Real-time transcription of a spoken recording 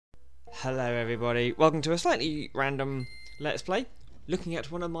Hello everybody, welcome to a slightly random Let's Play, looking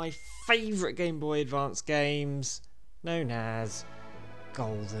at one of my favourite Game Boy Advance games, known as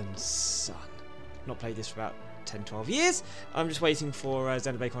Golden Sun. Not played this for about 10-12 years, I'm just waiting for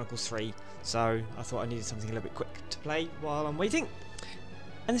Xenoblade Chronicles 3, so I thought I needed something a little bit quick to play while I'm waiting,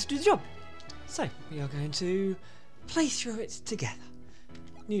 and this will do the job. So, we are going to play through it together.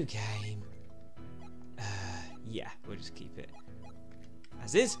 New game. Yeah, we'll just keep it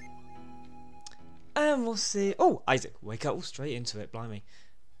as is. And we'll see. Oh, Isaac, wake up. Straight into it, blimey.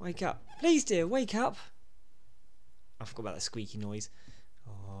 Wake up. Please, dear, wake up. I forgot about that squeaky noise.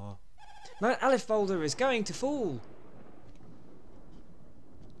 Oh. Mount Aleph boulder is going to fall.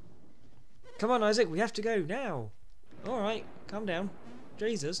 Come on, Isaac, we have to go now. Alright, calm down.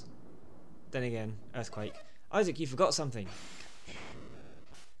 Jesus. Then again, earthquake. Isaac, you forgot something.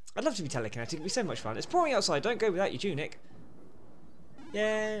 I'd love to be telekinetic, it'd be so much fun. It's pouring outside, don't go without your tunic.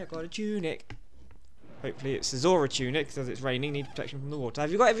 Yeah, I got a tunic. Hopefully it's a Zora tunic, because it's raining, need protection from the water.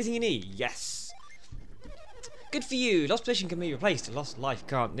 Have you got everything you need? Yes! Good for you! Lost position can be replaced, lost life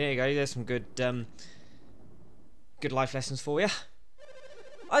can't. There you go, there's some good life lessons for you.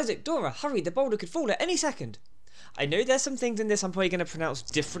 Isaac, Dora, hurry, the boulder could fall at any second. I know there's some things in this I'm probably going to pronounce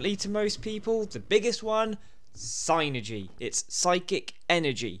differently to most people. The biggest one, synergy. It's psychic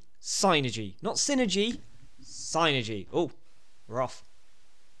energy. Synergy. Not synergy, synergy. Oh, we're off.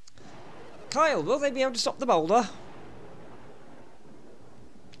 Kyle, will they be able to stop the boulder?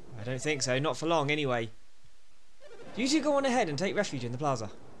 I don't think so, not for long anyway. You two go on ahead and take refuge in the plaza.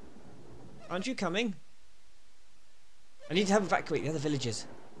 Aren't you coming? I need to help evacuate the other villagers.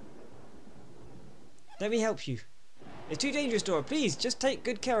 Let me help you. It's too dangerous, Dora. Please, just take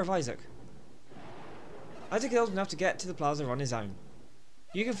good care of Isaac. Isaac is old enough to get to the plaza on his own.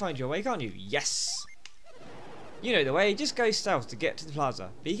 You can find your way, can't you? Yes! You know the way, just go south to get to the plaza.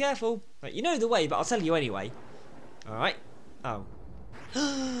 Be careful. Like, you know the way, but I'll tell you anyway. Alright. Oh.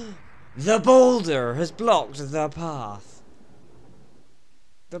 The boulder has blocked the path.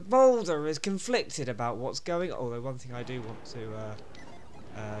 The boulder is conflicted about what's going on. Although one thing I do want to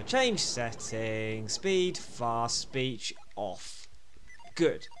change settings. Speed, fast speech, off.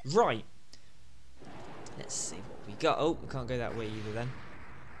 Good. Right. Let's see what we got. Oh, we can't go that way either then.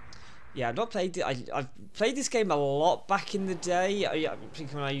 Yeah, I've not played it. I've played this game a lot back in the day. I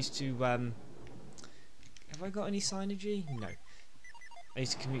think when I used to. Have I got any synergy? No. I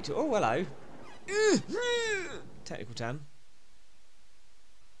used to commute to. Oh, hello. Technical term.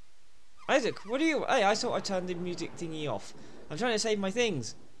 Isaac, what are you? Hey, I thought I turned the music thingy off. I'm trying to save my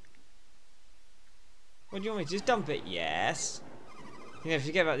things. What do you want me to just dump it? Yes. You know,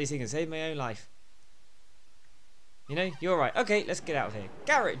 forget about these things and save my own life. You know, you're right. Okay, let's get out of here.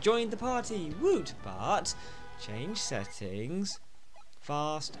 Garet joined the party. Woot! But change settings.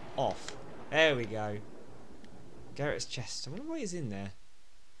 Fast off. There we go. Garet's chest. I wonder what is in there.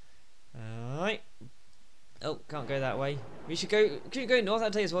 Alright. Oh, can't go that way. We should go. Keep going north.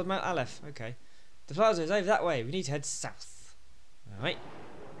 That'll take us towards Mount Aleph. Okay. The plaza is over that way. We need to head south. Alright.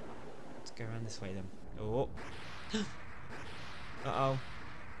 Let's go around this way then. Oh. Uh-oh.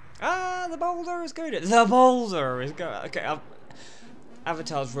 Ah, the boulder is going. The boulder is going. Okay,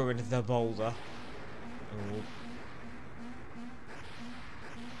 Avatar's ruined the boulder. Oh.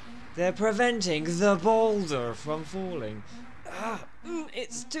 They're preventing the boulder from falling. Ah,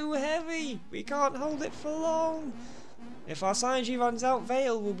 it's too heavy. We can't hold it for long. If our synergy runs out,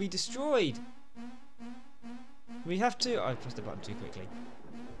 Vale will be destroyed. We have to. I pressed the button too quickly.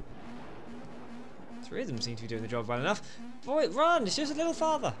 Three of them seem to be doing the job well enough. Boy, run! It's just a little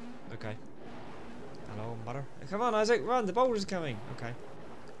farther. Okay. Hello, butter. Come on, Isaac, run! The boulder's coming. Okay.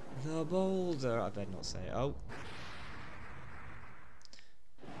 The boulder. I better not say it. Oh.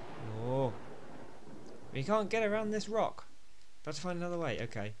 Oh. We can't get around this rock. Got to find another way.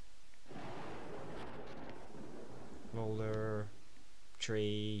 Okay. Boulder.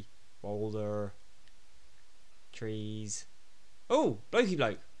 Tree. Boulder. Trees. Oh! Blokey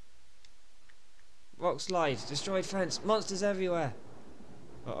bloke. Rock slide, destroyed fence, monsters everywhere.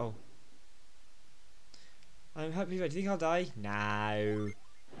 Uh-oh. I'm happy. Do you think I'll die? No.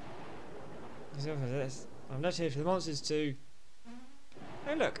 I'm not here for the monsters too.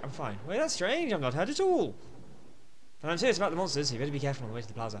 Oh look, I'm fine. Wait, that's strange. I'm not hurt at all. But I'm serious about the monsters, so you better be careful on the way to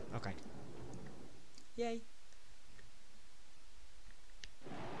the plaza. Okay. Yay.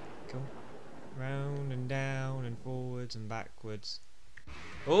 Cool. Round and down and forwards and backwards.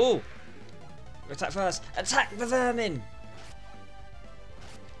 Oh! Attack first! Attack the vermin!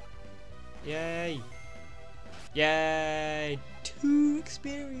 Yay! Yay! 2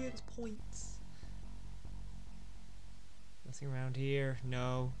 experience points! Anything around here?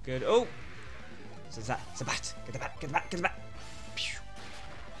 No. Good. Oh! So it's that. It's a bat. Get the bat. Get the bat. Get the bat. Pew.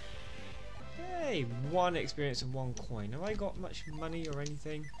 Hey, 1 experience and 1 coin. Have I got much money or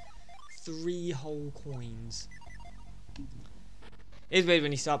anything? 3 whole coins. It's weird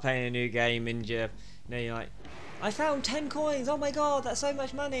when you start playing a new game and you're like, I found 10 coins. Oh my god, that's so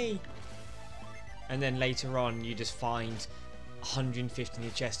much money. And then later on, you just find 150 in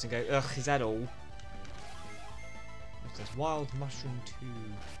your chest and go, ugh, is that all? What's this? Wild mushroom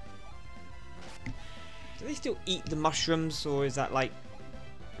 2. Do they still eat the mushrooms, or is that like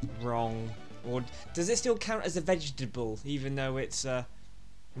wrong? Or does it still count as a vegetable even though it's a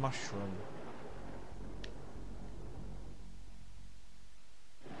mushroom?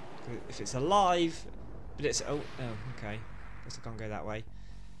 If it's alive, but it's oh okay. Guess I can't go that way.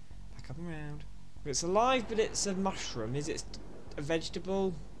 Back up and round. If it's alive, but it's a mushroom, is it a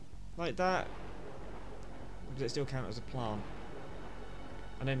vegetable like that? Or does it still count as a plant?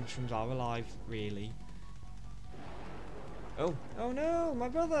 I know mushrooms are alive, really. Oh, oh no, my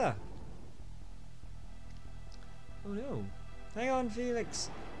brother! Oh no. Hang on, Felix.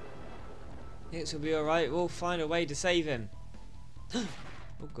 Felix will be alright, we'll find a way to save him. Oh,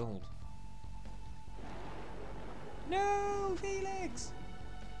 gold. No, Felix!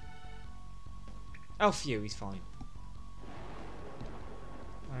 Oh, phew, he's fine.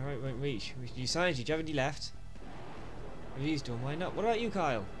 Alright, won't reach. We should use science. Do you have any left? I've used all mine up. What about you,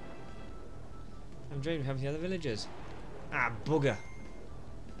 Kyle? I'm dreaming of helping the other villagers. Ah, bugger.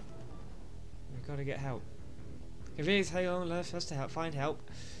 We've got to get help. If Felix hang on left for us to help, find help.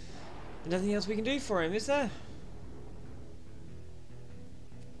 There's nothing else we can do for him, is there?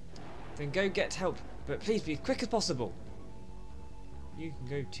 Then go get help, but please be as quick as possible. You can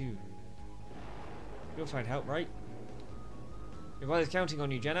go too. You'll find help, right? Your brother's counting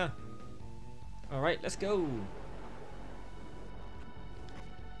on you, Jenna. Alright, let's go.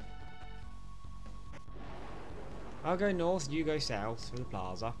 I'll go north, you go south through the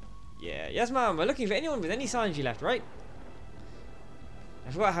plaza. Yeah, yes ma'am, we're looking for anyone with any signs you left, right?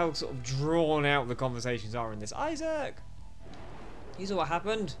 I forgot how sort of drawn out the conversations are in this. Isaac! You saw what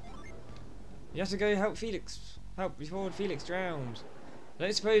happened. You have to go help Felix. Help before Felix drowns. I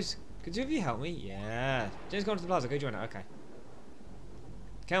don't suppose. Could two of you help me? Yeah. Jenna's gone to the plaza. Go join her. Okay.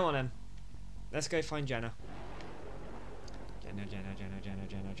 Come on then. Let's go find Jenna.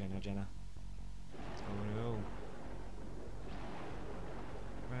 Jenna. Oh no.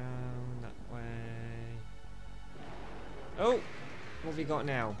 Round that way. Oh! What have we got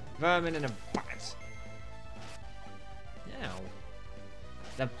now? Vermin and a bat. Now.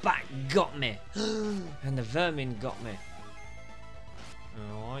 The bat got me. And the vermin got me.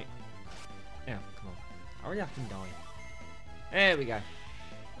 Alright. Now, come on. Hurry up and die. There we go.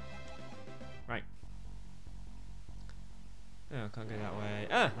 Right. Oh, I can't go that way.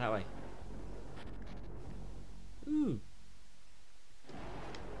 Ah, that way. Ooh.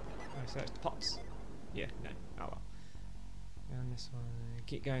 Oh, so it's pots. Yeah, no. Oh well. Down this one.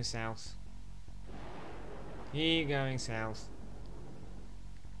 Keep going south. Keep going south.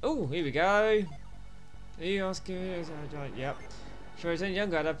 Oh, here we go. Are you asking? Yep. For as any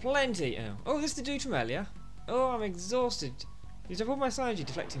younger, I'd have plenty. Oh, this is the dude from earlier. Oh, I'm exhausted. He's up all my sides,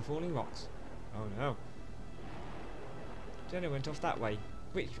 deflecting falling rocks. Oh no. Jenna went off that way.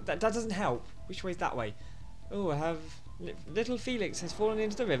 Which that doesn't help. Which way's that way? Oh, I have little Felix has fallen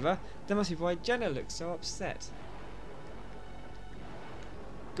into the river. That must be why Jenna looks so upset.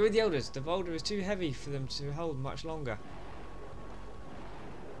 Go with the elders. The boulder is too heavy for them to hold much longer.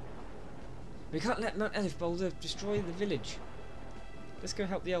 We can't let Mount Elif Boulder destroy the village. Let's go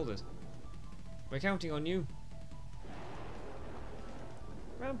help the elders. We're counting on you.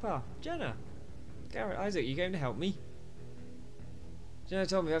 Grandpa, Jenna, Garet, Isaac, you going to help me? Jenna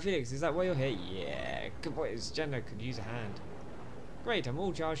told me about Felix. Is that why you're here? Yeah. Good boy. Jenna could use a hand. Great. I'm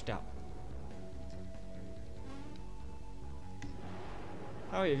all charged up.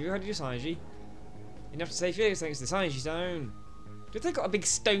 How are you? Have you heard of your Synergy? Enough to say Felix thanks to the Synergy Stone. If they've got a big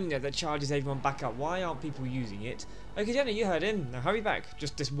stone there that charges everyone back up, why aren't people using it? Okay, Jenna, you heard him. Now hurry back.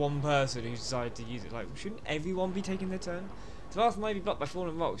 Just this one person who decided to use it. Like, shouldn't everyone be taking their turn? The path might be blocked by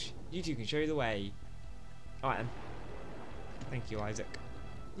fallen rocks. You two can show you the way. Alright then. Thank you, Isaac.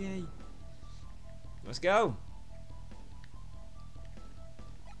 Yay. Let's go.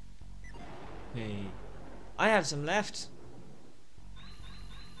 Hey. I have some left.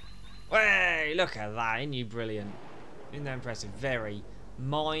 Way, look at that. Ain't you brilliant? Isn't that impressive? Very.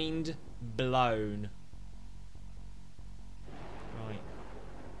 Mind blown. Right.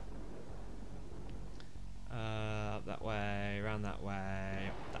 Up that way, around that way,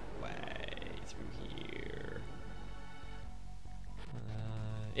 up that way, through here.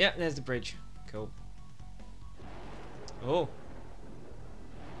 Yeah, there's the bridge. Cool. Oh.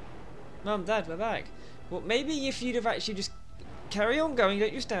 Mum, Dad, we're back. Well, maybe if you'd have actually just carry on going,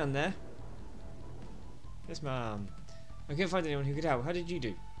 don't you stand there. Yes, Mum. I couldn't find anyone who could help. How did you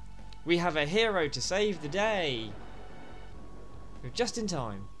do? We have a hero to save the day. We're just in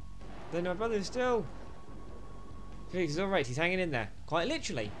time. Then my brother is still... Felix is alright, he's hanging in there. Quite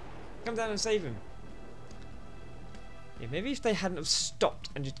literally. Come down and save him. Yeah, maybe if they hadn't have stopped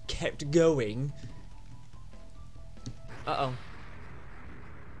and just kept going. Uh-oh.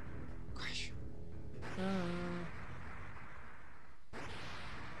 Crash. Oh.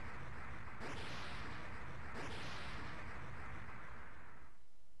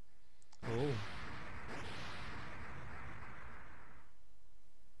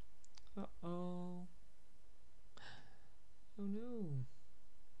 Uh-oh. Oh no.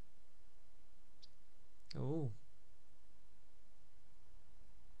 Oh.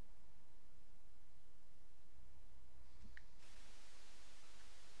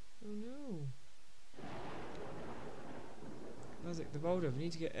 Oh no. Isaac, the boulder. We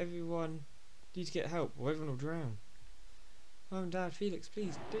need to get everyone. Need to get help, or everyone will drown. Mum, Dad, Felix,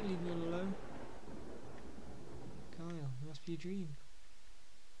 please don't leave me all alone. Kyle, it must be a dream.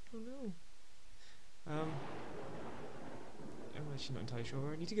 Oh no. I'm actually not entirely sure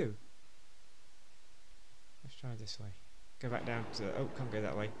where I need to go. Let's try this way. Go back down to. Oh, can't go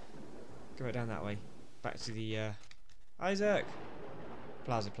that way. Go back down that way. Back to the Isaac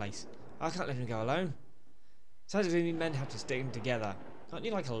Plaza place. I can't let him go alone. Sounds like we men have to stick together. Aren't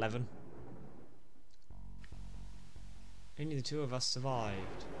you like 11? Only the two of us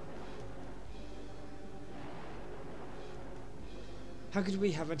survived. How could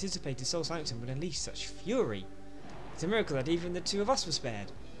we have anticipated Sol Sanctum would unleash such fury? It's a miracle that even the two of us were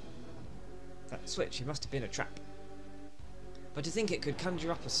spared. That switch, it must have been a trap. But to think it could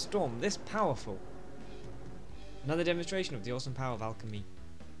conjure up a storm this powerful. Another demonstration of the awesome power of alchemy.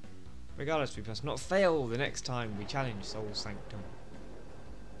 Regardless, we must not fail the next time we challenge Sol Sanctum.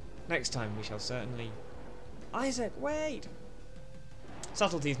 Next time we shall certainly... Isaac, wait!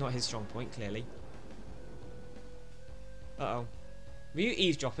 Subtlety is not his strong point, clearly. Uh-oh. Were you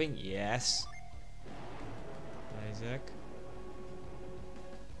eavesdropping? Yes. Isaac.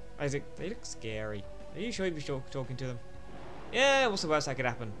 Isaac, they look scary. Are you sure you'd be talking to them? Yeah, what's the worst that could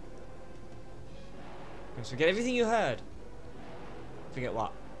happen? Just forget everything you heard. Forget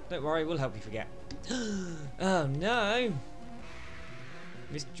what? Don't worry, we'll help you forget. Oh no!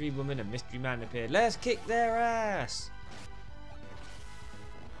 Mystery woman and mystery man appeared. Let's kick their ass!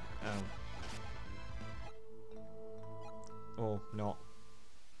 Oh. Or not.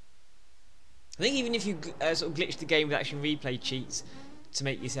 I think even if you sort of glitch the game with action replay cheats to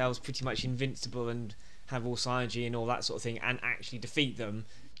make yourselves pretty much invincible and have all synergy and all that sort of thing and actually defeat them,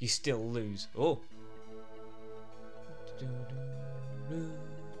 you still lose. Oh.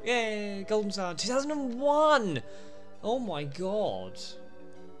 Yay, Golden Sun 2001! Oh my god.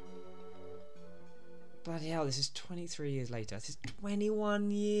 Bloody hell, this is 23 years later. This is 21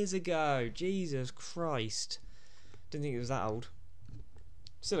 years ago. Jesus Christ. Didn't think it was that old.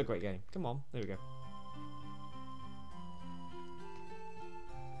 Still a great game. Come on, there we go.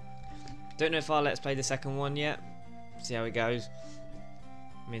 Don't know if I'll let's play the second one yet. See how it goes.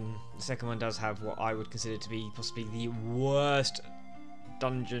 I mean, the second one does have what I would consider to be possibly the worst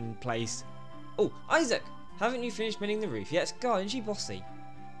dungeon place. Oh, Isaac! Haven't you finished mending the roof yet? God, isn't she bossy?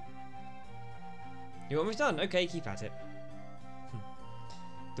 You're almost done. Okay, keep at it.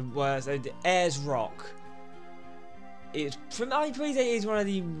 The worst. The Ayers Rock. It's from I probably say it is one of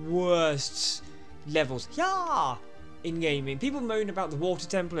the worst levels. Yeah, in gaming. People moan about the water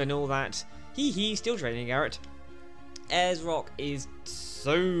temple and all that. Hee hee. Still training, Garet. Ayers Rock is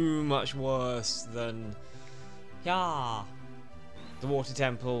so much worse than the water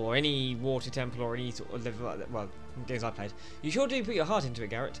temple or any water temple or any sort of level like that. Well, games I played. You sure do put your heart into it,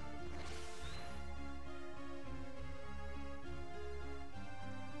 Garet.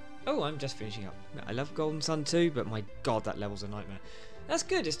 Oh, I'm just finishing up. I love Golden Sun too, but my god, that level's a nightmare. That's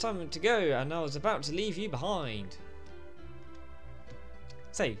good, it's time to go, and I was about to leave you behind.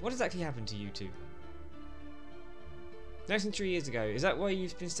 Say, what exactly happened to you two? Less than 3 years ago, is that why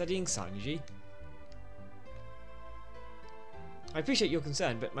you've been studying Synergy? I appreciate your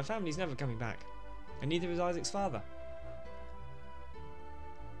concern, but my family's never coming back. And neither is Isaac's father.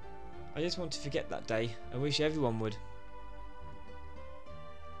 I just want to forget that day. I wish everyone would.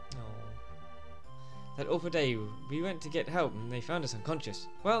 That awful day, we went to get help and they found us unconscious.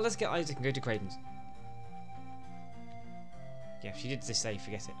 Well, let's get Isaac and go to Kraden's. Yeah, she did just say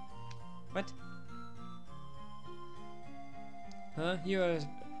forget it. What? Huh? You are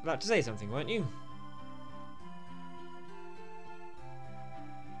about to say something, weren't you?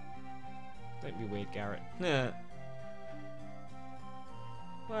 Don't be weird, Garet. Nah.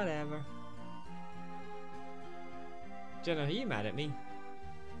 Whatever. Jenna, are you mad at me?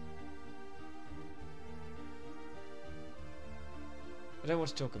 I don't want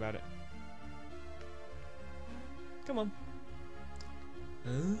to talk about it. Come on.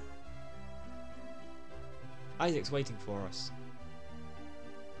 Huh? Isaac's waiting for us.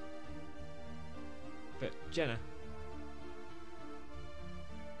 But, Jenna.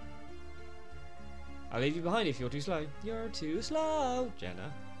 I'll leave you behind if you're too slow. You're too slow,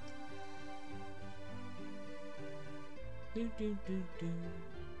 Jenna. Do, do, do, do,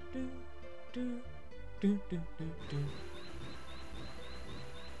 do, do, do, do, do, do.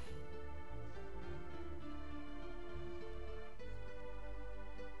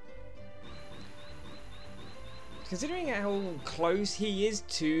 Considering how close he is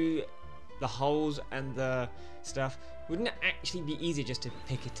to the holes and the stuff, wouldn't it actually be easier just to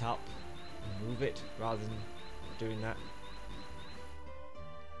pick it up and move it rather than doing that?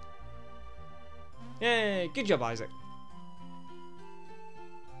 Yay! Good job, Isaac.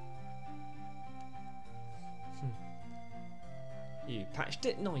 You patched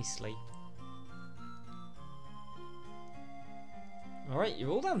it nicely. Alright,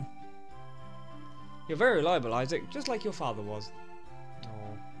 you're all done. You're very reliable, Isaac, just like your father was.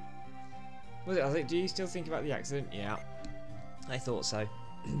 Oh. Was it, Isaac? Do you still think about the accident? Yeah. I thought so.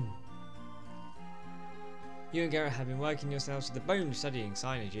 You and Garet have been working yourselves to the bone studying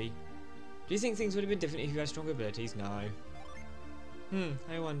synergy. Do you think things would have been different if you had stronger abilities? No.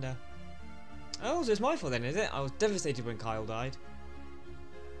 I wonder. Oh, so it's my fault then, is it? I was devastated when Kyle died.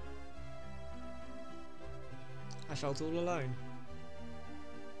 I felt all alone.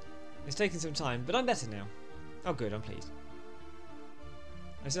 It's taken some time, but I'm better now. Oh good, I'm pleased.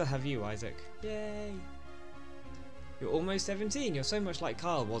 I still have you, Isaac. Yay! You're almost 17. You're so much like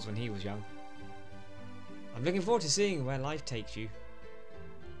Kyle was when he was young. I'm looking forward to seeing where life takes you.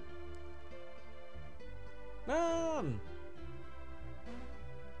 Mom!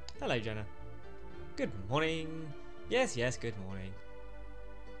 Hello, Jenna. Good morning. Yes, good morning.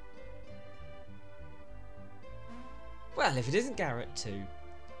 Well, if it isn't Garet too.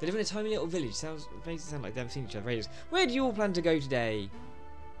 They live in a tiny little village. Makes it sound like they haven't seen each other for ages. Where do you all plan to go today?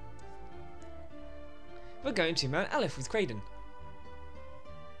 We're going to Mount Aleph with Kraden.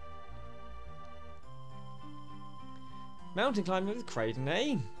 Mountain climbing with Kraden,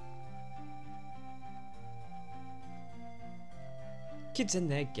 eh? Kids and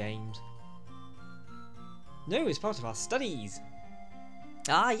their games. No, it's part of our studies.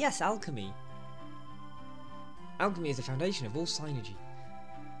 Ah, yes, alchemy. Alchemy is the foundation of all synergy.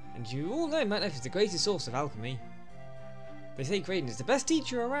 And you all know Mount Aleph is the greatest source of alchemy. They say Kraden is the best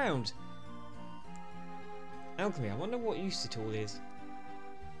teacher around. Alchemy, I wonder what use it all is.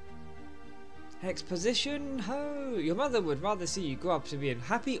 Exposition? Ho! Your mother would rather see you grow up to be a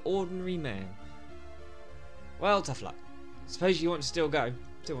happy, ordinary man. Well, tough luck. Suppose you want to still go.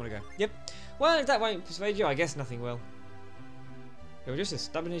 Still want to go. Yep. Well, if that won't persuade you, I guess nothing will. You're just as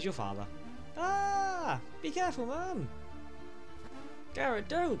stubborn as your father. Ah! Be careful, Mum! Garet,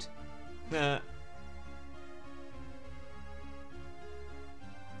 don't! Nah.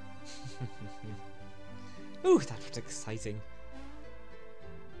 Ooh, that was exciting.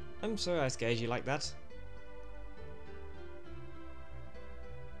 I'm sorry I scared you like that.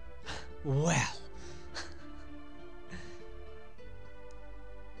 Well.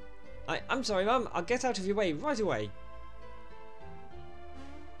 I'm sorry, Mum. I'll get out of your way right away.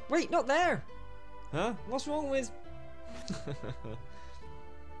 Wait, not there! Huh? What's wrong with...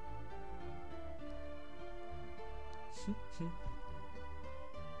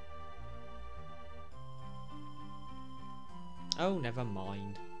 Oh, never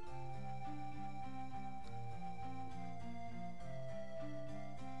mind.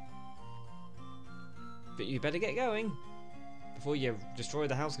 But you better get going before you destroy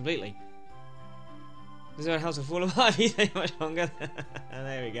the house completely. There's no house will fall apart if you stay much longer.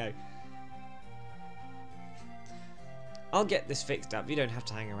 There we go. I'll get this fixed up. You don't have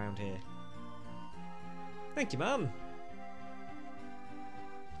to hang around here. Thank you, Mum.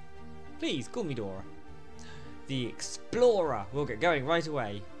 Please, call me Dora. The Explorer. We'll get going right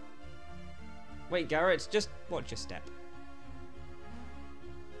away. Wait, Garet, just watch your step.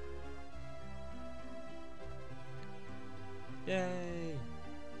 Yay!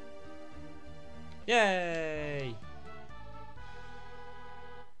 Yay!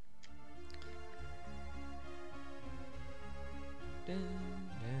 Dun,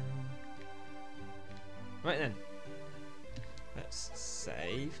 dun. Right then. Let's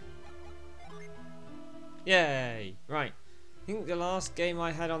save. Yay! Right. I think the last game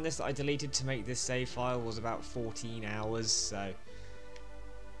I had on this that I deleted to make this save file was about 14 hours, so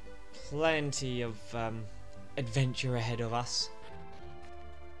plenty of adventure ahead of us.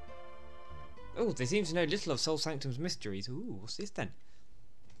 Oh, they seem to know little of Sol Sanctum's mysteries. Ooh, what's this then?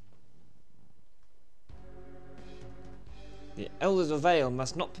 The Elders of Vale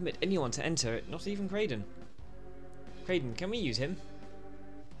must not permit anyone to enter it, not even Kraden. Kraden, can we use him?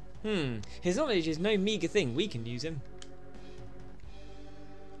 His knowledge is no meagre thing, we can use him.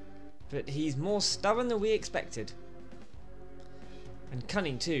 But he's more stubborn than we expected. And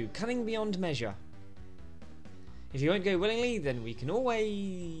cunning too, cunning beyond measure. If you won't go willingly, then we can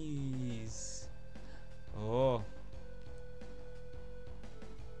always... Oh.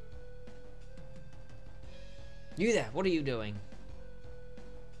 You there, what are you doing?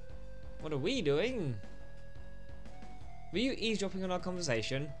 What are we doing? Were you eavesdropping on our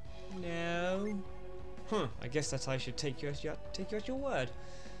conversation? No. I guess that I should take you at your word.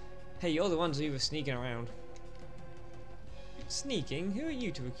 Hey, you're the ones who were sneaking around. Sneaking? Who are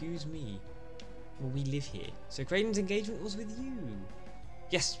you to accuse me? Well, we live here, so Kraden's engagement was with you.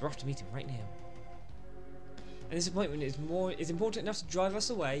 Yes, we're off to meet him right now. And this appointment is important enough to drive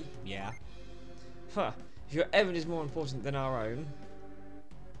us away? Yeah. Huh. If your errand is more important than our own.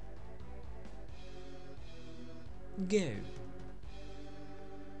 Go.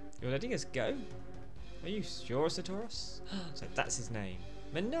 You're letting us go? Are you sure, Satoros? So that's his name.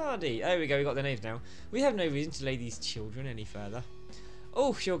 Minardi! There we go, we got their names now. We have no reason to delay these children any further.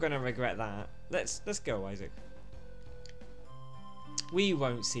 Oh, you're gonna regret that. Let's go, Isaac. We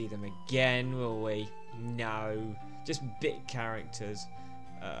won't see them again, will we? No. Just bit characters.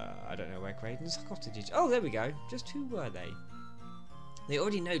 I don't know where Kraden's cottage is. Oh, there we go. Just who were they? They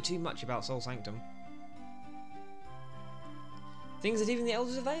already know too much about Sol Sanctum. Things that even the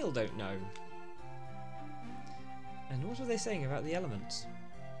Elders of Vale don't know. And what were they saying about the elements?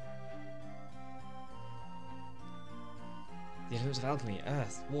 The elements of alchemy,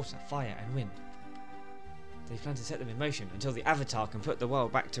 earth, water, fire and wind. They plan to set them in motion until the Avatar can put the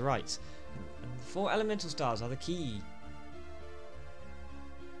world back to rights. And the 4 elemental stars are the key.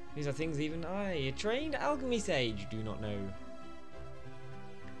 These are things even I, a trained alchemy sage, do not know.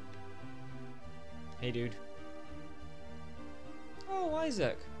 Hey dude. Oh,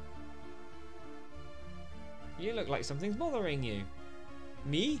 Isaac. You look like something's bothering you.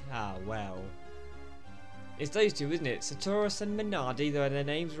 Me? Ah, well. It's those two, isn't it? Satoros and Minardi, are their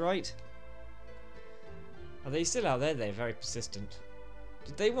names right? Are they still out there? They're very persistent.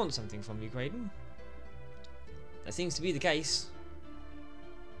 Did they want something from you, Kraden? That seems to be the case.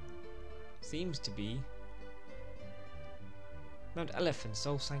 Seems to be. Mount Aleph and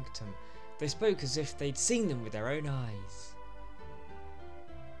Sol Sanctum. They spoke as if they'd seen them with their own eyes.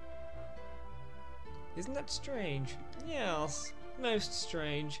 Isn't that strange? Yes, most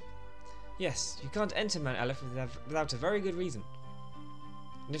strange. Yes, you can't enter Mount Aleph without a very good reason.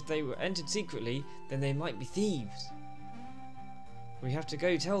 And if they were entered secretly, then they might be thieves. We have to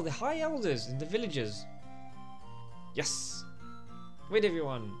go tell the High Elders and the villagers. Yes! Wait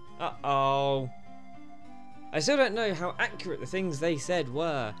everyone! Uh-oh! I still don't know how accurate the things they said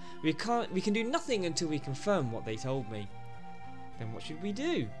were. We can do nothing until we confirm what they told me. Then what should we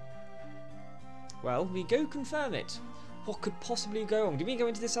do? Well, we go confirm it. What could possibly go wrong? Do we go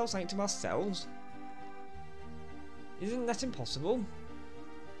into the Sol Sanctum ourselves? Isn't that impossible?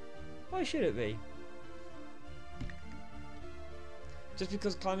 Why should it be? Just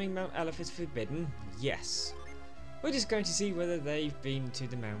because climbing Mount Aleph is forbidden? Yes. We're just going to see whether they've been to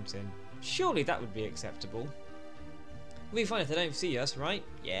the mountain. Surely that would be acceptable. We'll be fine if they don't see us, right?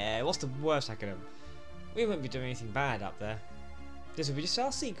 Yeah, what's the worst that could happen? We won't be doing anything bad up there. This will be just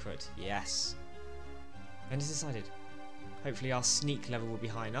our secret. Yes. And it's decided. Hopefully our sneak level will be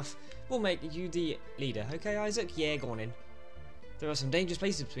high enough. We'll make you the leader. Okay, Isaac? Yeah, go on in. There are some dangerous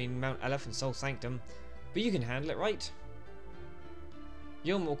places between Mount Aleph and Sol Sanctum, but you can handle it, right?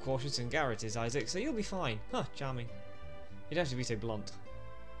 You're more cautious than Garet is, Isaac, so you'll be fine. Huh, charming. You don't have to be so blunt.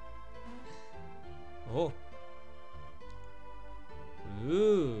 Oh.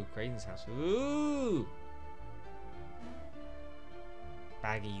 Ooh, Kraden's house. Ooh.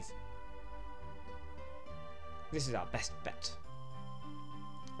 Baggies. This is our best bet.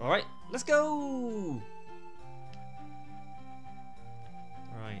 Alright, let's go!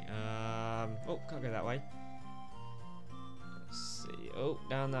 Right, oh, can't go that way. Let's see. Oh,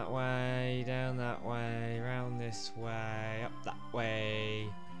 down that way, round this way, up that way.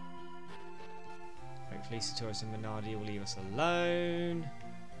 Hopefully Satoros and Minardi will leave us alone.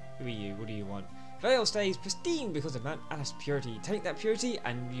 Who are you? What do you want? Vale stays pristine because of Mount Alepht's purity. Take that purity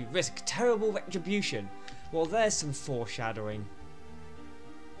and you risk terrible retribution. Well, there's some foreshadowing.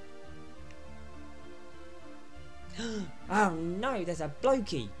 Oh no, there's a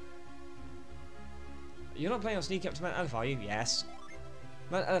blokey. You're not planning on sneaking up to Mount Aleph, are you? Yes.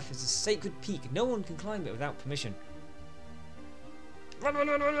 Mount Aleph is a sacred peak. No one can climb it without permission. Run, run,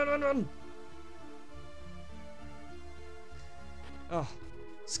 run, run, run, run, run! Oh,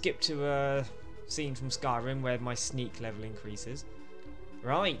 skip to a scene from Skyrim where my sneak level increases.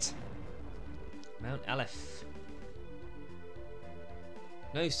 Right. Mount Aleph.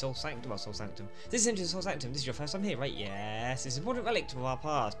 No, Sol Sanctum. Sol Sanctum. This is into Sol Sanctum. This is your first time here, right? Yes. It's an important relic to our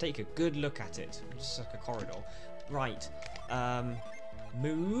past. Take a good look at it. Just like a corridor. Right.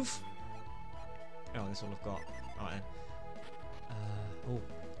 Move. Oh, that's all I've got. Alright then.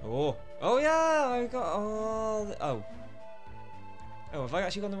 Oh yeah! I got all. Oh, have I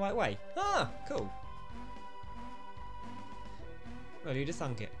actually gone the right way? Ah, cool. Well, you'd have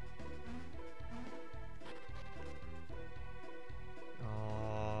thunk it.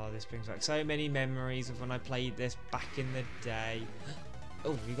 This brings back so many memories of when I played this back in the day.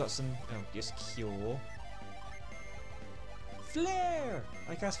 Oh, you got some. Oh, just cure. Flare!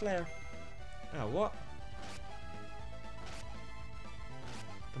 I cast flare. Oh, what?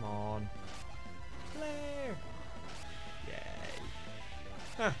 Come on. Flare! Yay.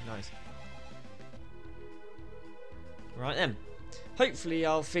 Ah, nice. Right then. Hopefully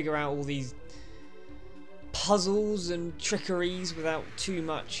I'll figure out all these puzzles and trickeries without too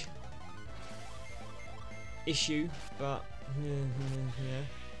much issue, but yeah.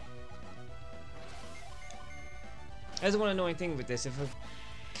 There's one annoying thing with this: if a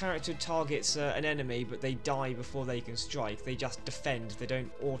character targets an enemy but they die before they can strike, they just defend. They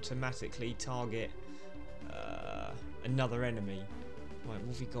don't automatically target another enemy. Right, what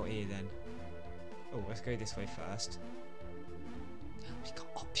have we got here then? Oh, let's go this way first. We got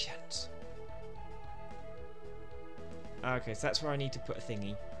options. Okay, so that's where I need to put a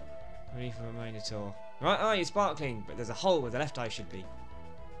thingy. Ready for a Minotaur. Right, you're sparkling, but there's a hole where the left eye should be.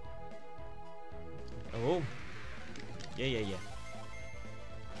 Oh. Yeah.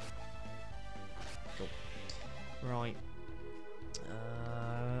 Cool. Right.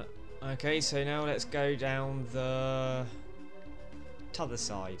 Okay, so now let's go down the t'other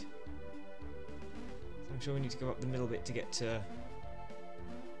side. So I'm sure we need to go up the middle bit to get to...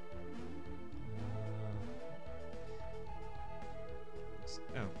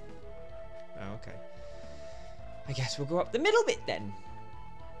 Oh, okay. I guess we'll go up the middle bit then.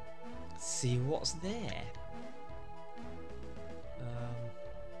 See what's there.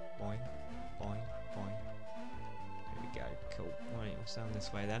 Boing, boing, boing. There we go. Cool. Right, we'll sound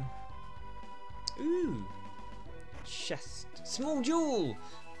this way then. Ooh, chest. Small jewel.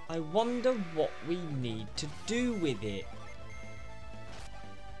 I wonder what we need to do with it.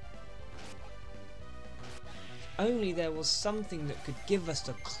 Only there was something that could give us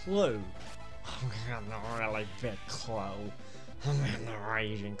a clue. A really big clue. A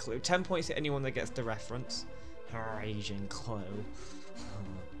raging clue. 10 points to anyone that gets the reference. A raging clue.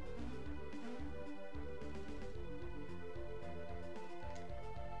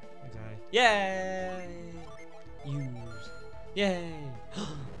 Okay. Yay! Use. Yay!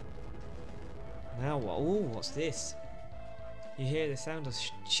 Now what? Oh, what's this? You hear the sound of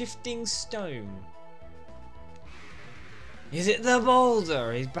shifting stone. Is it the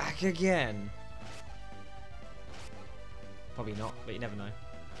boulder? He's back again. Probably not, but you never know.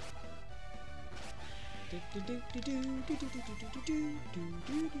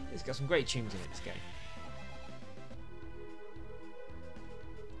 It's got some great tunes in it, this game.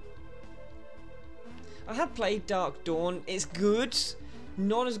 I have played Dark Dawn. It's good.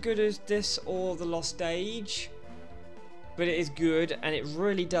 Not as good as this or The Lost Age. But it is good, and it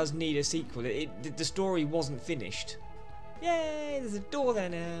really does need a sequel. The story wasn't finished. Yay, there's a door there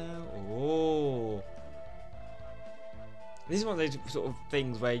now. Oh. This is one of those sort of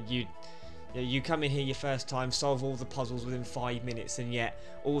things where you come in here your first time, solve all the puzzles within 5 minutes, and yet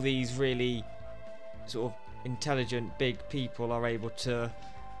all these really sort of intelligent big people are able to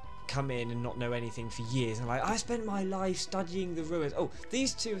come in and not know anything for years. And like, I spent my life studying the ruins. Oh,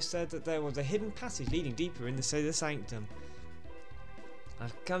 these two have said that there was a hidden passage leading deeper in the Sol Sanctum.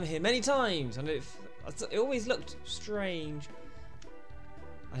 I've come here many times, and it always looked strange.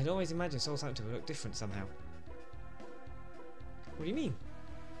 I'd always imagined Sol Sanctum would look different somehow. What do you mean?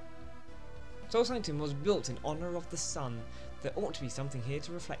 Sol Sanctum was built in honour of the sun. There ought to be something here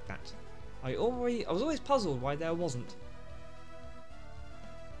to reflect that. I was always puzzled why there wasn't.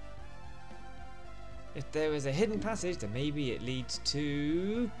 If there is a hidden passage, then maybe it leads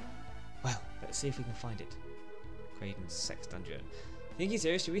to... well, Let's see if we can find it. Kraden's sex dungeon. Thinking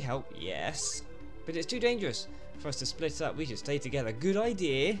serious, should we help? Yes. But it's too dangerous for us to split up. We should stay together. Good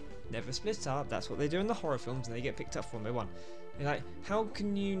idea. Never split up. That's what they do in the horror films and they get picked up one by one. You're like, how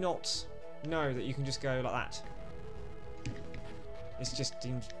can you not know that you can just go like that? It just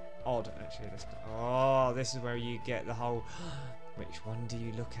seems odd, actually. Oh, this is where you get the whole... Which one do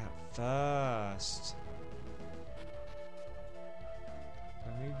you look at first?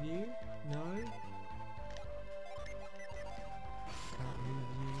 Can I move you? No? Can't move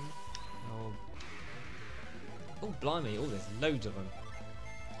you. Oh. Oh, blimey. Oh, there's loads of them.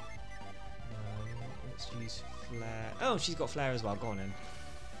 No, let's use flare. Oh, she's got flare as well. Go on in.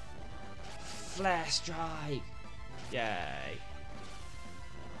 Flare strike! Yay!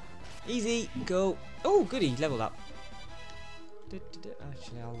 Easy, go. Oh, goody, leveled up.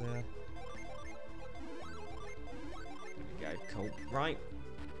 Actually, I'll. There we go. Cool. Right.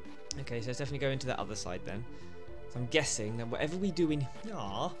 Okay, so let's definitely go into the other side then. So I'm guessing that whatever we do in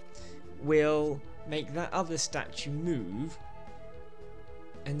here will make that other statue move,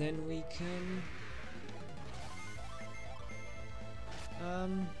 and then we can.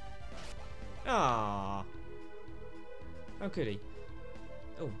 Ah. How could he?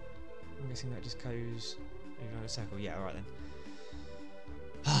 Oh, I'm guessing that just goes around a circle. Yeah, alright then.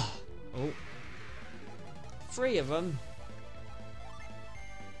 Oh. 3 of them.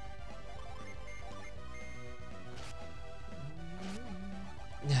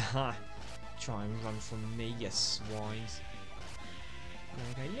 Try and run from me, you swines.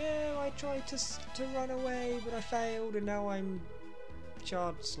 Okay, no, I tried to run away, but I failed, and now I'm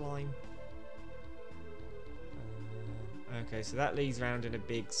charred slime. Okay, so that leads round in a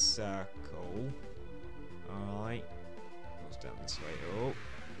big circle. Alright. What's down this way? Oh.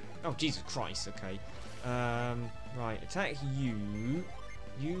 Oh, Jesus Christ, okay. Right, attack you.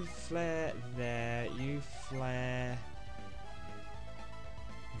 You flare there. You flare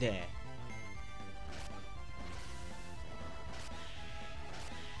there.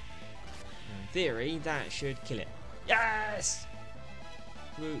 In theory, that should kill it. Yes!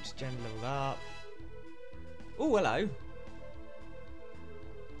 Roots, Jen leveled up. Oh, hello.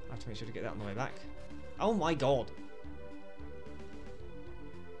 I have to make sure to get that on the way back. Oh my god.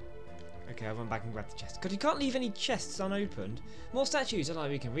 Okay, I'll run back and grab the chest. God, you can't leave any chests unopened. More statues. I don't know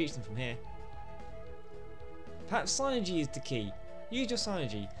if we can reach them from here. Perhaps synergy is the key. Use your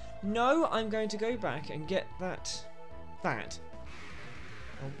synergy. No, I'm going to go back and get that. Oh,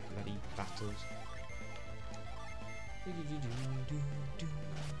 bloody battles.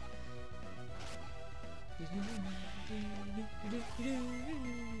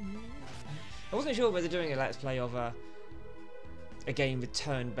 I wasn't sure whether doing a let's play of a game with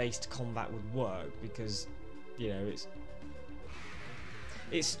turn-based combat would work, because, you know,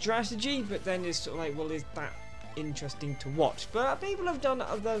 it's strategy, but then it's sort of like, well, is that interesting to watch? But people have done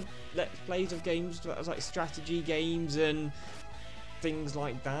other let's plays of games like strategy games and things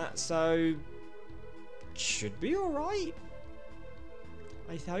like that, so should be alright.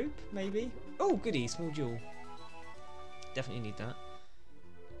 I hope, maybe. Oh, goody, small jewel. Definitely need that.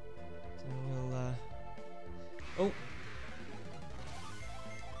 So we'll, oh.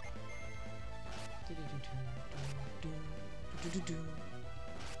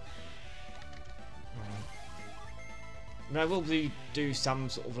 I mean, I will do some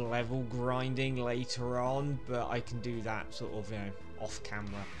sort of level grinding later on, but I can do that sort of, you know, off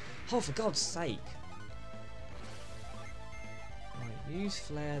camera. Oh, for God's sake! Right, use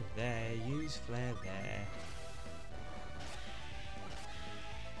flare there, use flare there.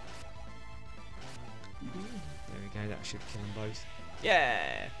 There we go, that should kill them both.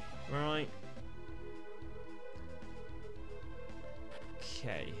 Yeah! Right.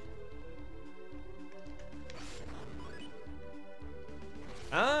 Okay.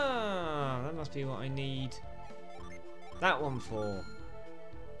 Ah, that must be what I need that one for.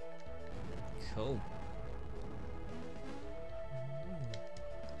 Cool.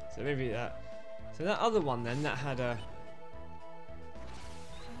 So maybe that. So that other one then, that had a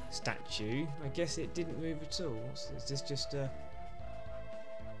statue. I guess it didn't move at all. Is this just a...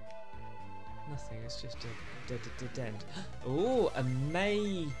 Nothing, it's just a dead end. Oh,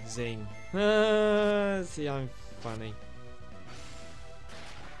 amazing. See, I'm funny.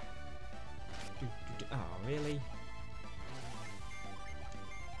 Oh, really?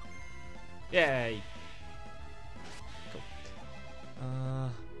 Yay! Cool.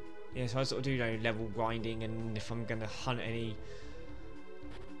 Yeah, so I sort of do, you know, level grinding, and if I'm gonna hunt any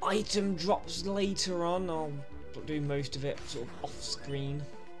item drops later on, I'll do most of it sort of off screen,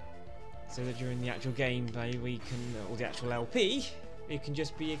 so that during the actual gameplay we can, or the actual LP, it can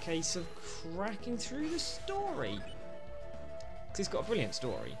just be a case of cracking through the story. Because it's got a brilliant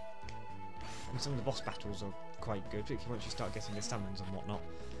story. And some of the boss battles are quite good, particularly once you start getting the summons and whatnot.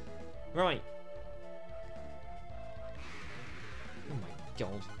 Right. Oh my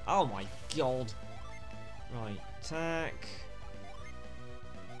god. Oh my god. Right. Attack.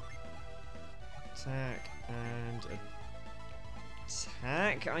 Attack and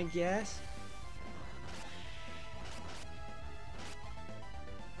attack, I guess.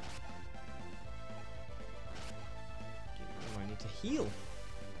 I need to heal.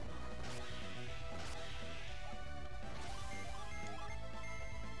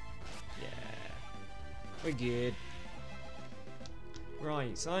 Yeah. We're good.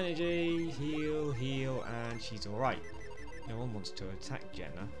 Right, Synergy, heal, heal, and she's alright. No one wants to attack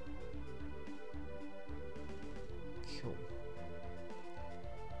Jenna. Cool.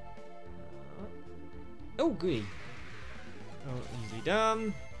 Oh, goody. Oh, easily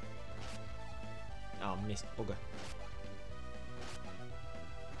done. Oh, missed bugger.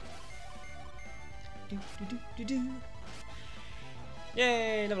 Do, do, do, do, do.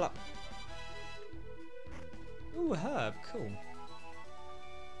 Yay, level up. Ooh, a herb, cool.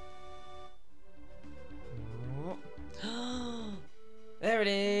 Oh. There it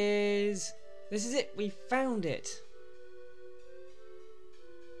is. This is it, we found it.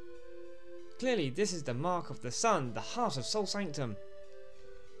 Clearly, this is the mark of the sun, the heart of Sol Sanctum.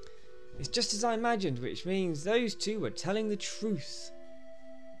 It's just as I imagined, which means those two were telling the truth.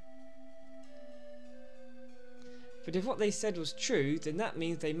 But if what they said was true, then that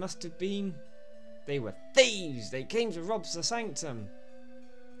means they must have been... They were thieves! They came to rob the Sanctum!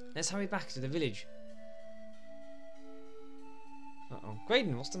 Let's hurry back to the village. Uh-oh.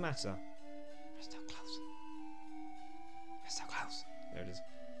 Kraden, what's the matter? We're so close. We're so close. There it is.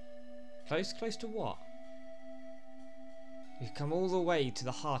 Close? Close to what? We've come all the way to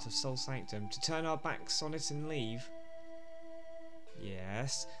the heart of Sol Sanctum to turn our backs on it and leave.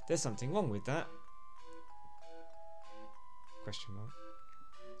 Yes, there's something wrong with that. Question mark.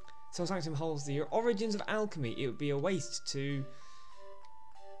 Sol Sanctum holds the origins of alchemy. It would be a waste to...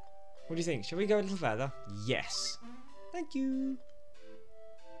 What do you think? Shall we go a little further? Yes. Thank you.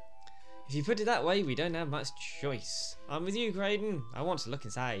 If you put it that way, we don't have much choice. I'm with you, Kraden. I want to look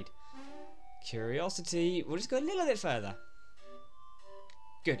inside. Curiosity. We'll just go a little bit further.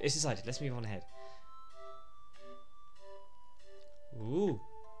 Good, it's decided. Let's move on ahead. Ooh.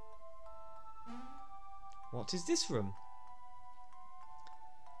 What is this room?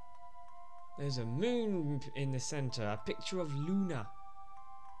 There's a moon in the centre, a picture of Luna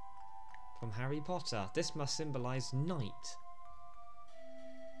from Harry Potter. This must symbolise night.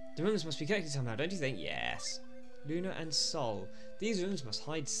 The rooms must be connected somehow, don't you think? Yes. Luna and Sol. These rooms must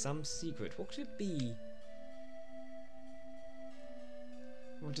hide some secret. What could it be?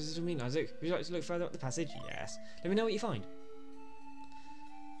 What does it all mean, Isaac? Would you like to look further up the passage? Yes. Let me know what you find.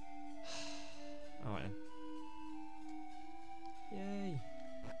 Alright then. Yay.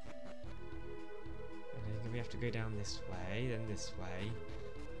 We have to go down this way, then this way.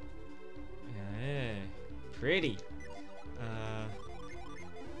 Yeah. Pretty.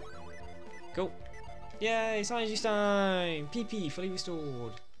 Cool. Yay, Synergy Stone! PP, fully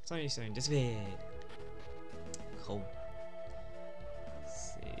restored. Synergy Stone disappeared. Cool.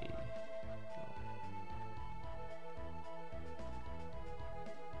 Let's see.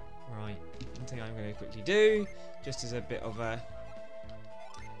 Right, one thing I'm going to quickly do, just as a bit of a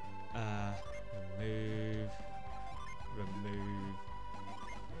remove,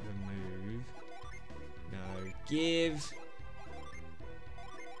 no, give,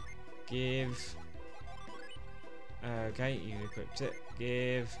 okay, you equipped it,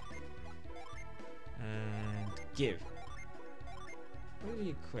 give, and give. What did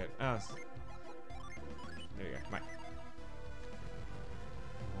you equip? Oh, there we go, right.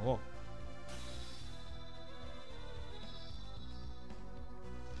 Oh.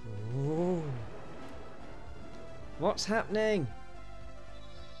 Ooh. What's happening?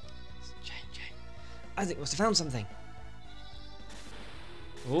 It's changing. Isaac must have found something.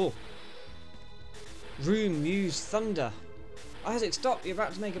 Oh. Room used thunder. Isaac, stop. You're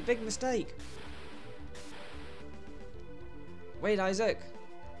about to make a big mistake. Wait, Isaac.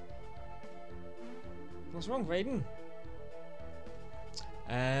 What's wrong, Kraden?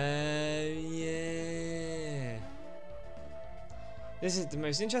 Yeah. This is the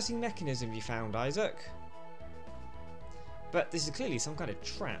most interesting mechanism you found, Isaac. But this is clearly some kind of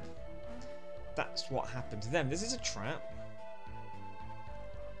trap. That's what happened to them. This is a trap.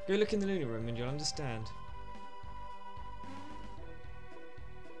 Go look in the Lunar room and you'll understand.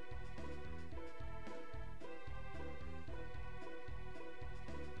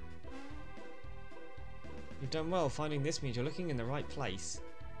 you've done well. Finding this means you're looking in the right place.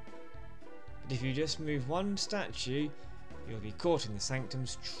 But if you just move one statue, you'll be caught in the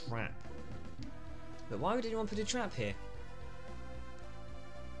Sanctum's trap. But why would anyone put a trap here?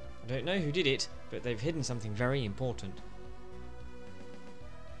 I don't know who did it, but they've hidden something very important.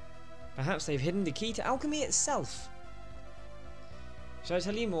 Perhaps they've hidden the key to alchemy itself. Shall I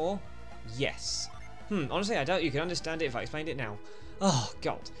tell you more? Yes. Honestly, I doubt you can understand it if I explained it now. Oh,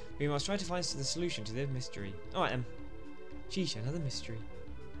 God. We must try to find the solution to the mystery. Alright then. Sheesh, another mystery.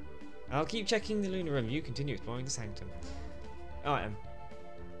 I'll keep checking the lunar room. You continue exploring the Sanctum. Alright then.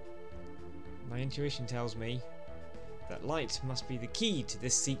 My intuition tells me that light must be the key to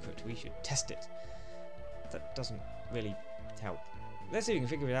this secret. We should test it. That doesn't really help. Let's see if we can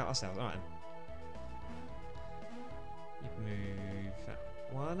figure it out ourselves. Alright then. You move that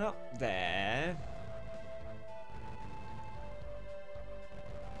one up there.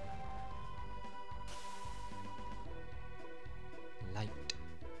 Light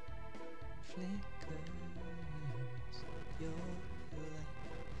flickers your light.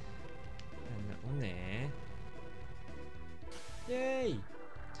 And that one there. Yay!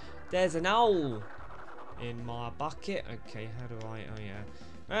 There's an owl in my bucket. Okay, how do I? Oh yeah.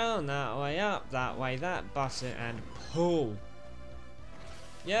 Round that way, up that way, that button, and pull.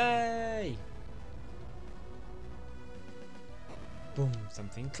 Yay! Boom!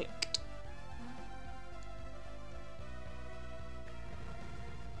 Something clicked.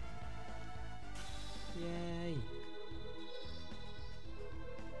 Yay!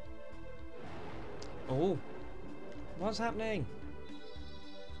 Oh! What's happening?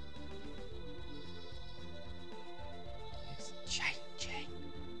 It's changing.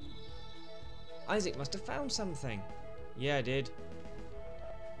 Isaac must have found something. Yeah, I did.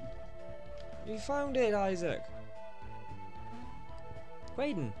 You found it, Isaac.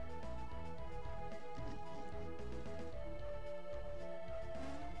 Kraden.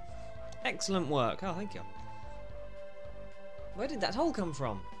 Excellent work. Oh, thank you. Where did that hole come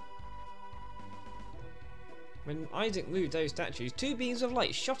from? When Isaac moved those statues, two beams of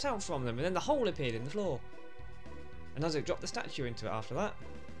light shot out from them, and then the hole appeared in the floor. And Isaac dropped the statue into it after that.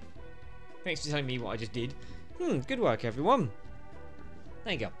 Thanks for telling me what I just did. Good work, everyone.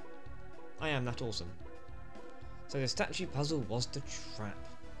 There you go. I am that awesome. So the statue puzzle was the trap.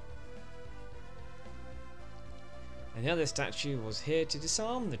 And the other statue was here to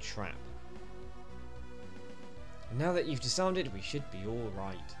disarm the trap. And now that you've disarmed it, we should be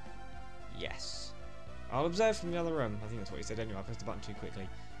alright. Yes. I'll observe from the other room. I think that's what he said anyway. I pressed the button too quickly.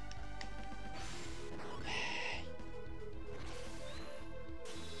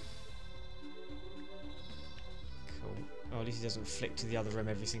 Cool. Oh, at least he doesn't flick to the other room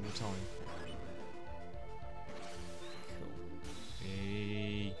every single time. Cool.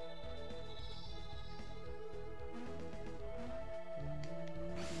 Hey.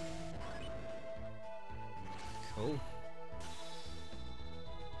 Cool.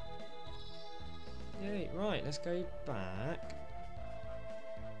 Yay, right, let's go back.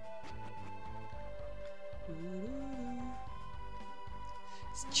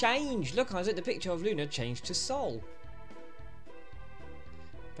 It's changed! Look, Isaac, the picture of Luna changed to Sol.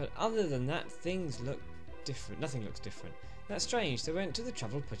 But other than that, things look different. Nothing looks different. That's strange. They went to the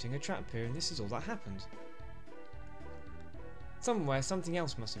trouble of putting a trap here, and this is all that happened. Somewhere, something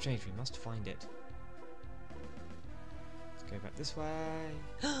else must have changed. We must find it. Go back this way.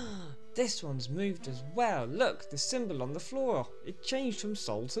 This one's moved as well. Look, the symbol on the floor. It changed from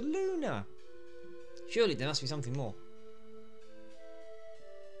Sol to Luna. Surely there must be something more.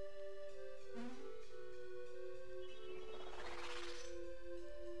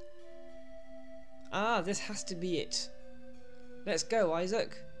 Ah, this has to be it. Let's go,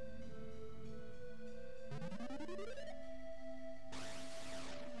 Isaac.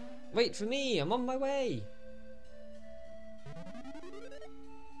 Wait for me, I'm on my way.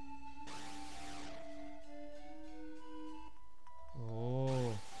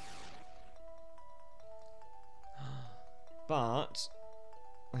 But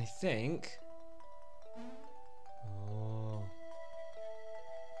I think. Oh.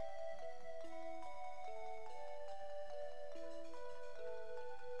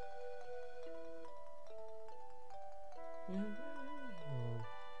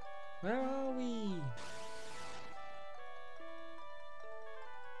 Where are we?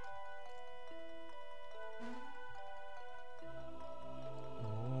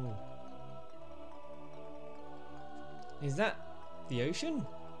 Oh. Is that the ocean?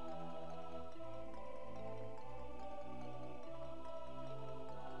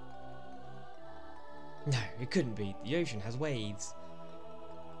 No, it couldn't be. The ocean has waves.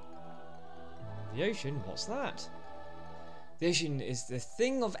 The ocean? What's that? The ocean is the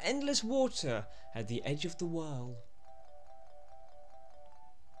thing of endless water at the edge of the world.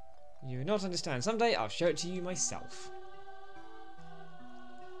 You will not understand. Someday I'll show it to you myself.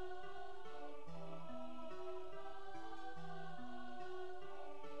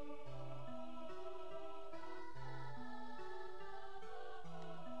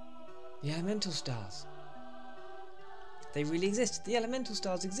 The elemental stars. They really exist. The elemental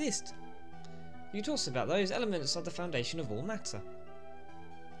stars exist. You taught us about those. Elements are the foundation of all matter.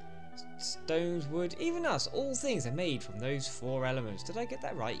 Stones, wood, even us, all things are made from those 4 elements. Did I get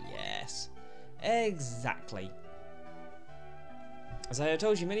that right? Yes. Exactly. As I have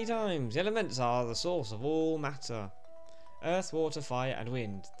told you many times, the elements are the source of all matter. Earth, water, fire and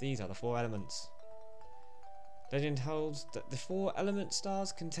wind. These are the 4 elements. Legend holds that the 4 element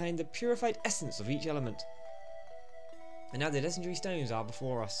stars contain the purified essence of each element. And now the legendary stones are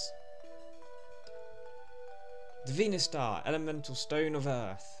before us. The Venus star, elemental stone of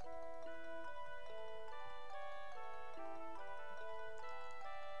earth.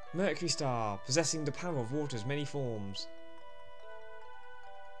 Mercury star, possessing the power of water's many forms.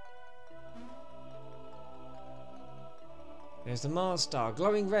 There's the Mars star,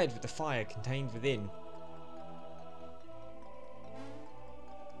 glowing red with the fire contained within.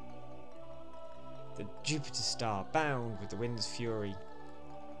 The Jupiter star, bound with the wind's fury.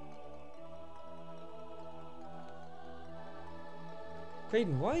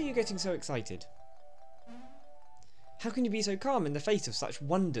 Kraden, why are you getting so excited? How can you be so calm in the face of such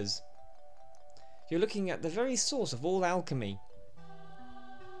wonders? You're looking at the very source of all alchemy.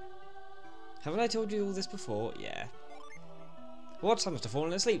 Haven't I told you all this before? Yeah. What? I must have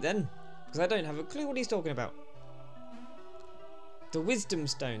fallen asleep then, because I don't have a clue what he's talking about. The Wisdom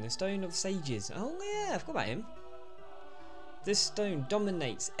Stone, the Stone of Sages. Oh yeah, I forgot about him. This stone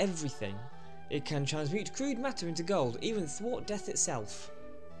dominates everything. It can transmute crude matter into gold, even thwart death itself.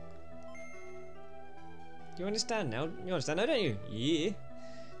 You understand now? You understand now, don't you? Yeah.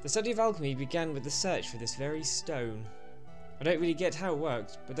 The study of alchemy began with the search for this very stone. I don't really get how it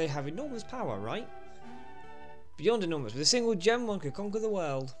works, but they have enormous power, right? Beyond enormous. With a single gem, one could conquer the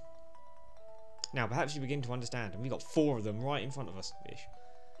world. Now, perhaps you begin to understand, and we got 4 of them right in front of us. Ish.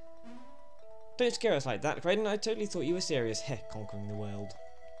 Don't scare us like that, Kraden. I totally thought you were serious. Heh, conquering the world.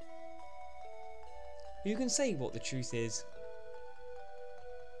 You can say what the truth is.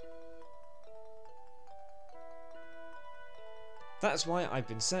 That's why I've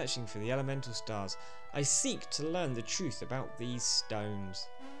been searching for the elemental stars. I seek to learn the truth about these stones.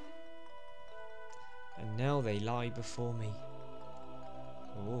 And now they lie before me.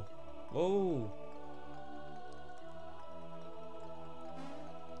 Oh. Oh.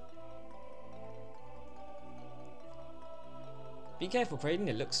 Be careful, Kraden,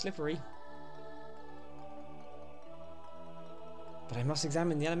 it looks slippery. But I must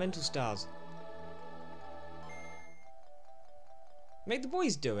examine the elemental stars. Make the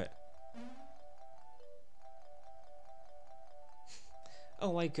boys do it.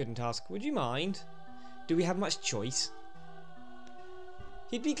 Oh, I couldn't ask. Would you mind? Do we have much choice?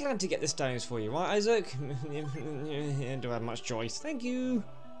 He'd be glad to get the stones for you, right, Isaac? Don't have much choice. Thank you.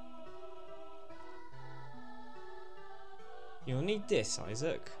 You'll need this,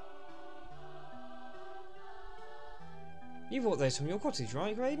 Isaac. You bought those from your cottage,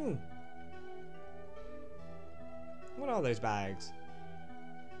 right, Kraden? What are those bags?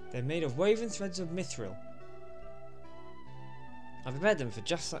 They're made of woven threads of mithril. I've prepared them for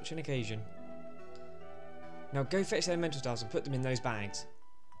just such an occasion. Now go fetch the elemental stars and put them in those bags.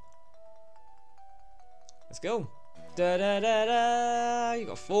 Let's go. Da da da da! You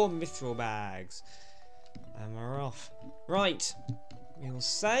got 4 mithril bags. And we're off. Right. We'll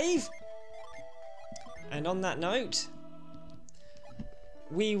save. And on that note,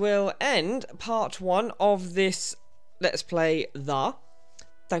 we will end part 1 of this Let's Play The.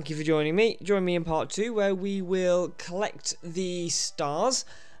 Thank you for joining me. Join me in part 2 where we will collect the stars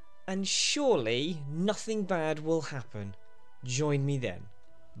and surely nothing bad will happen. Join me then.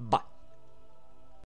 Bye.